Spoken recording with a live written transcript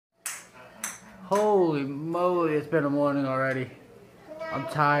Holy moly, it's been a morning already. I'm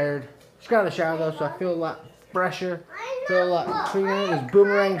tired. Just got out of the shower though, so I feel a lot fresher. Feel a lot cleaner. There's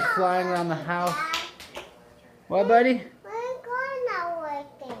boomerangs flying around the house. What, buddy? My car not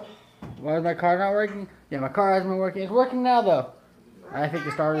working. Why is my car not working? Yeah, my car hasn't been working. It's working now though. I think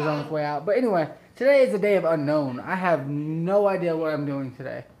the starter's on its way out. But anyway, today is the day of unknown. I have no idea what I'm doing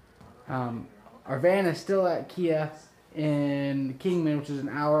today. Our van is still at Kia in Kingman, which is an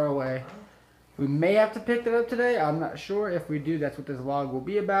hour away. We may have to pick that up today. I'm not sure. If we do, that's what this vlog will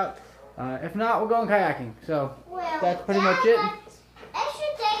be about. If not, we're going kayaking. So that's pretty much it.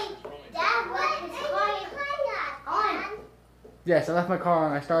 Yes, I left my car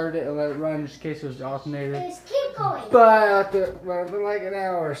on. I started it and let it run just in case it was alternated. Just keep going. But I left it run for like an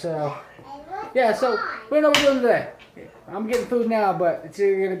hour or so. Yeah, so we don't know what we're doing today. I'm getting food now, but it's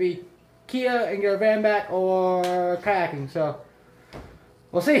either going to be Kia and get our van back or kayaking. So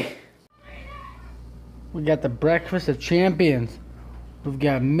we'll see. We got the breakfast of champions. We've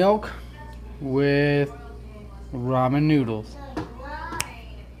got milk with ramen noodles.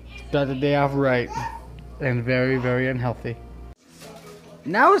 Start the day off right and very, very unhealthy.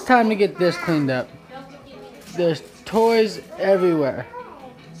 Now it's time to get this cleaned up. There's toys everywhere.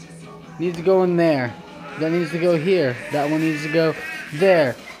 Needs to go in there. That needs to go here. That one needs to go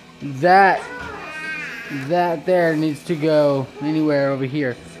there. That there needs to go anywhere over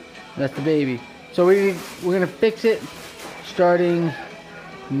here. That's the baby. So we're gonna fix it starting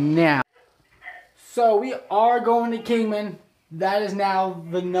now. So we are going to Kingman. That is now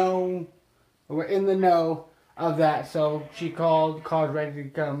the know. We're in the know of that. So she called, car's ready to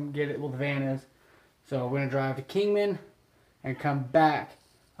come get it. Well, the van is. So we're gonna drive to Kingman and come back.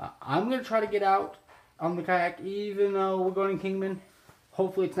 I'm gonna try to get out on the kayak, even though we're going to Kingman.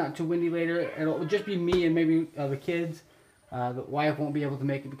 Hopefully it's not too windy later. It'll just be me and maybe the kids. The wife won't be able to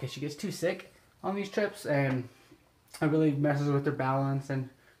make it because she gets too sick on these trips, and it really messes with her balance, and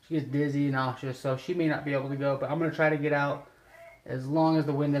she gets dizzy and nauseous, so she may not be able to go. But I'm gonna try to get out as long as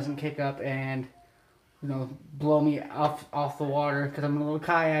the wind doesn't kick up and, you know, blow me off the water, because I'm in a little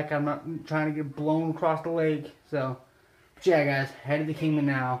kayak. I'm not trying to get blown across the lake. So, but yeah, guys, headed to Kingman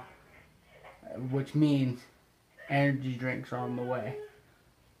now, which means energy drinks are on the way.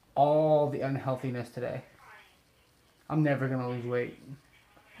 All the unhealthiness today. I'm never gonna lose weight.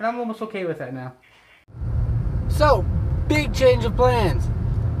 And I'm almost okay with that now. So, big change of plans.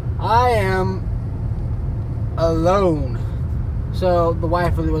 I am alone. So, the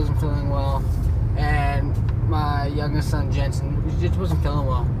wife really wasn't feeling well. And my youngest son, Jensen, just wasn't feeling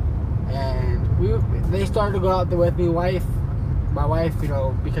well. And they started to go out there with me. My wife, you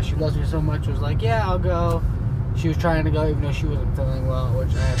know, because she loves me so much, was like, yeah, I'll go. She was trying to go even though she wasn't feeling well,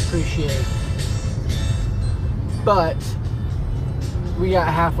 which I appreciate. But we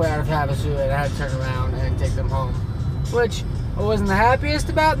got halfway out of Havasu and I had to turn around and take them home, which I wasn't the happiest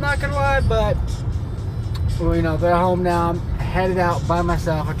about, not gonna lie, but well, you know, they're home now. I'm headed out by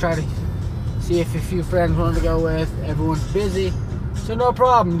myself. I tried to see if a few friends wanted to go with. Everyone's busy, so no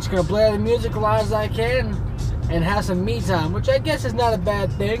problem. I'm just gonna blare the music as loud as I can and have some me time, which I guess is not a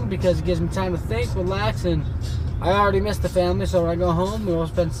bad thing because it gives me time to think, relax, and I already miss the family, so when I go home, we'll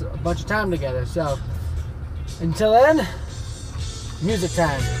spend a bunch of time together. So until then, music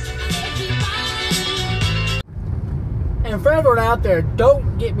time. And for everyone out there,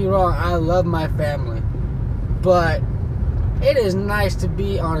 don't get me wrong, I love my family, but it is nice to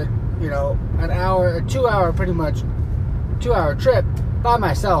be on a, you know, an hour, a 2 hour, pretty much 2 hour trip by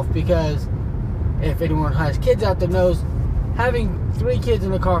myself, because if anyone has kids out there knows, having 3 kids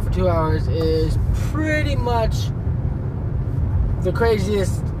in the car for 2 hours is pretty much the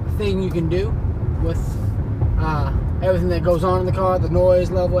craziest thing you can do with everything that goes on in the car, the noise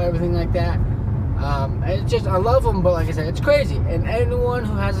level, everything like that. It's just, I love them, but like I said, it's crazy. And anyone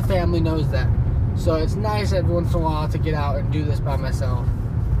who has a family knows that. So it's nice every once in a while to get out and do this by myself.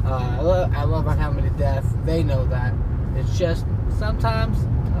 I love my family to death. They know that. It's just sometimes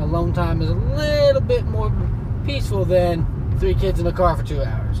alone time is a little bit more peaceful than 3 kids in the car for 2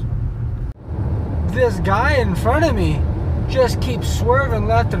 hours. This guy in front of me just keeps swerving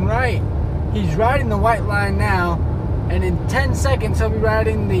left and right. He's riding the white line now, and in 10 seconds he'll be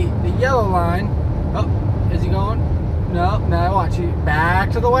riding the yellow line. Oh, is he going? No, now watch, he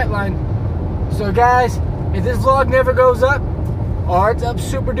back to the white line. So guys, if this vlog never goes up, or it's up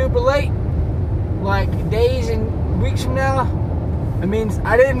super duper late, like days and weeks from now, it means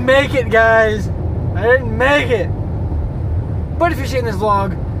I didn't make it, guys. I didn't make it. But if you're seeing this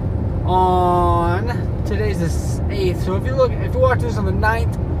vlog on, today's the 8th, so if you're watching this on the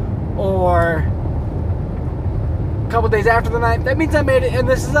 9th or a couple days after the 9th, that means I made it and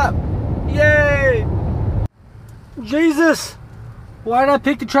this is up. Yay! Jesus! Why did I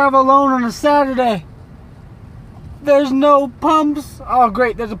pick to travel alone on a Saturday? There's no pumps. Oh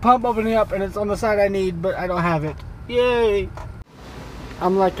great, there's a pump opening up and it's on the side I need, but I don't have it. Yay!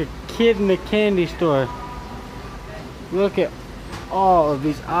 I'm like a kid in a candy store. Look at all of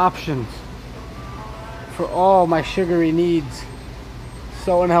these options for all my sugary needs.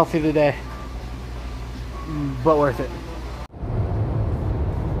 So unhealthy today, but worth it.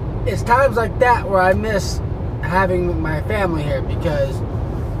 It's times like that where I miss having my family here because,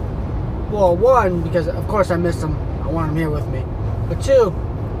 well, one, because of course I miss them. I want them here with me. But two,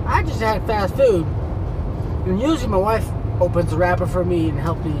 I just had fast food. And usually my wife opens the wrapper for me and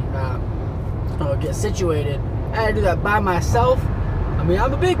helps me get situated. I had to do that by myself. I mean,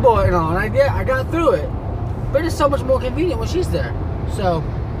 I'm a big boy and all, and I got through it. But it's so much more convenient when she's there. So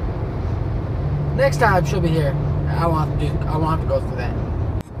next time she'll be here, I won't have to go through that.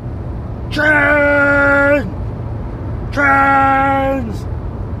 Trains! Trains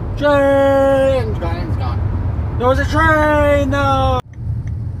gone. There was a train though.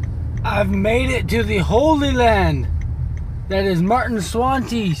 I've made it to the Holy Land. That is Martin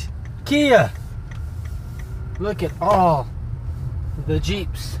Swanty's Kia. Look at all the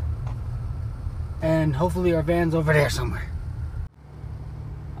Jeeps. And hopefully our van's over there somewhere.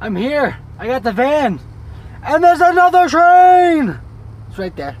 I'm here. I got the van. And there's another train. It's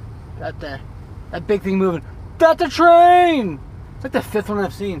right there. Right there. That big thing moving. That's a train. It's like the 5th one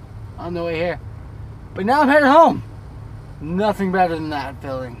I've seen on the way here. But now I'm headed home. Nothing better than that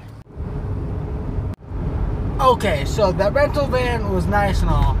feeling. Okay, so that rental van was nice and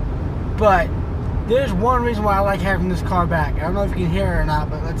all, but there's one reason why I like having this car back. I don't know if you can hear it or not,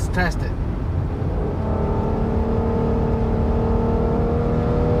 but let's test it.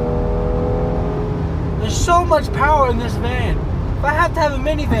 There's so much power in this van. If I have to have a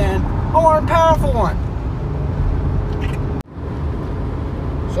minivan, I want a powerful one.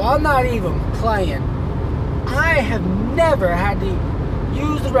 So I'm not even playing. I have never had to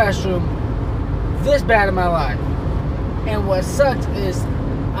use the restroom this bad in my life. And what sucks is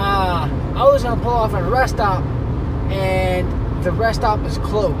I was gonna pull off at a rest stop and the rest stop is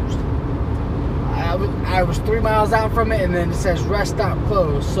closed. I was 3 miles out from it and then it says rest stop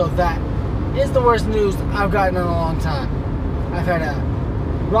closed. So that is the worst news I've gotten in a long time. I've had a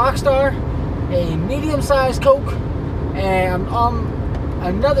Rockstar, a medium-sized Coke, and I'm on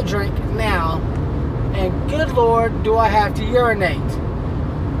another drink now, and good Lord, do I have to urinate.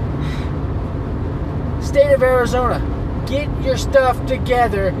 State of Arizona, get your stuff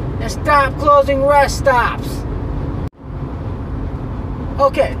together and stop closing rest stops.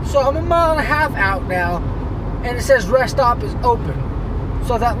 Okay, so I'm 1.5 miles out now, and it says rest stop is open.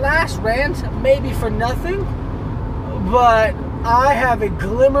 So that last rant may be for nothing, but I have a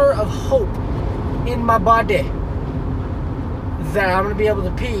glimmer of hope in my body that I'm going to be able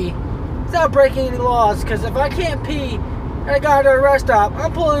to pee without breaking any laws, because if I can't pee and I got to a rest stop,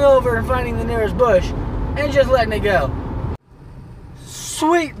 I'm pulling over and finding the nearest bush and just letting it go.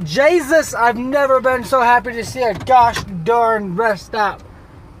 Sweet Jesus, I've never been so happy to see a gosh darn rest stop.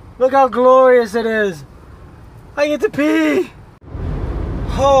 Look how glorious it is. I get to pee.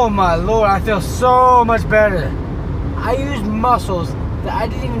 Oh my Lord, I feel so much better. I used muscles that I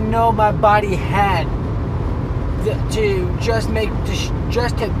didn't even know my body had to just to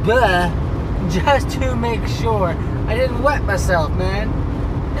make sure I didn't wet myself, man.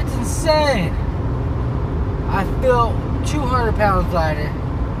 It's insane. I feel 200 pounds lighter.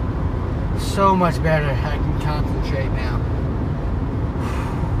 So much better. I can concentrate now.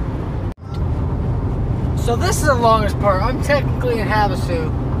 So this is the longest part. I'm technically in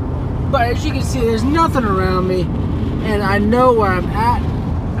Havasu, but as you can see, there's nothing around me, and I know where I'm at.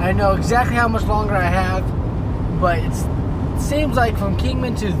 I know exactly how much longer I have, but it seems like from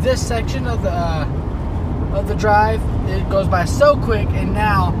Kingman to this section of the drive, it goes by so quick, and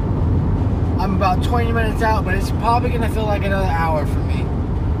now I'm about 20 minutes out, but it's probably gonna feel like another hour for me.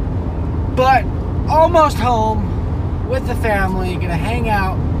 But almost home with the family, gonna hang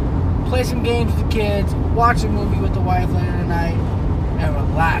out, play some games with the kids, watch a movie with the wife later tonight, and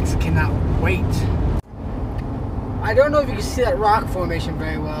relax. Cannot wait. I don't know if you can see that rock formation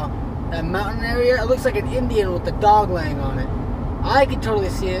very well. That mountain area, it looks like an Indian with the dog laying on it. I can totally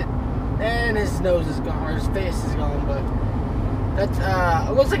see it. And his nose is gone, or his face is gone, but that's,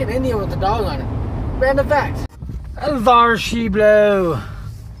 it looks like an Indian with the dog on it. Random fact. There she blow.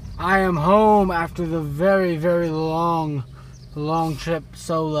 I am home after the very, very long trip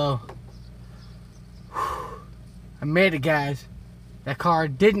solo. Whew. I made it, guys. That car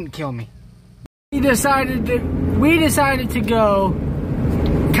didn't kill me. We decided to go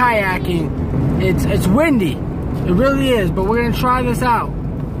kayaking. It's windy. It really is, but we're gonna try this out.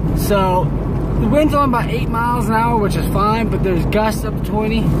 So the wind's only about 8 miles an hour, which is fine, but there's gusts up to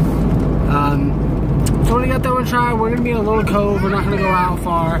 20. So we got that one try. We're gonna be in a little cove. We're not gonna go out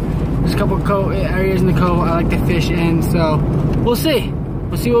far. There's a couple of areas in the cove I like to fish in, so we'll see.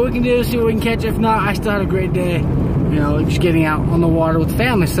 We'll see what we can do, see what we can catch. If not, I still had a great day, you know, just getting out on the water with the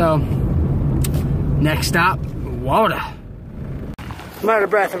family. So next stop, water. I'm out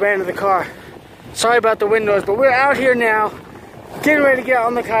of breath. I ran to the car. Sorry about the wind noise, but we're out here now, getting ready to get out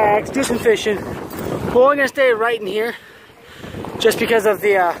on the kayaks, do some fishing. We're only gonna stay right in here, just because of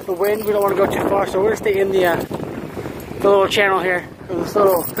the wind. We don't want to go too far, so we're gonna stay in the little channel here, this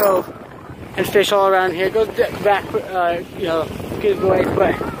little cove, and fish all around here. Go back, you know, get away,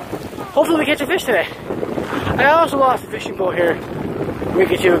 but hopefully we catch a fish today. I also lost a fishing pole here a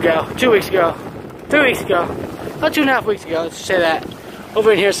week or two ago, 2 weeks ago, 3 weeks ago, about 2.5 weeks ago. Let's just say that.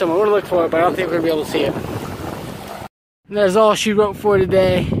 Over in here somewhere. We're gonna look for it, but I don't think we're gonna be able to see it. And that's all she wrote for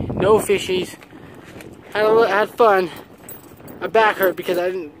today. No fishies. Had fun. My back hurt because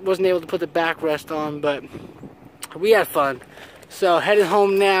I wasn't able to put the backrest on, but we had fun. So heading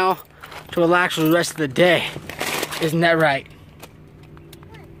home now to relax for the rest of the day. Isn't that right?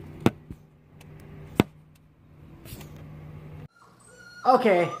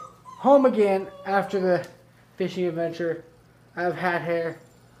 Okay, home again after the fishing adventure. I have hat hair.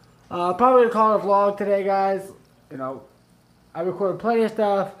 Probably gonna call it a vlog today, guys. You know, I recorded plenty of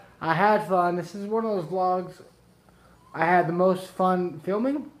stuff. I had fun. This is one of those vlogs I had the most fun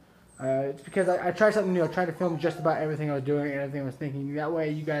filming. It's because I tried something new. I tried to film just about everything I was doing and everything I was thinking. That way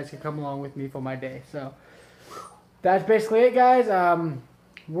you guys can come along with me for my day. So that's basically it, guys. I'm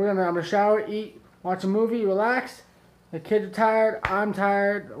gonna shower, eat, watch a movie, relax. The kids are tired. I'm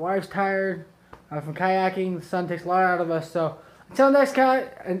tired. The wife's tired. From kayaking, the sun takes a lot out of us. So until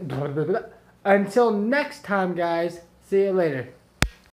next time, guys. See you later.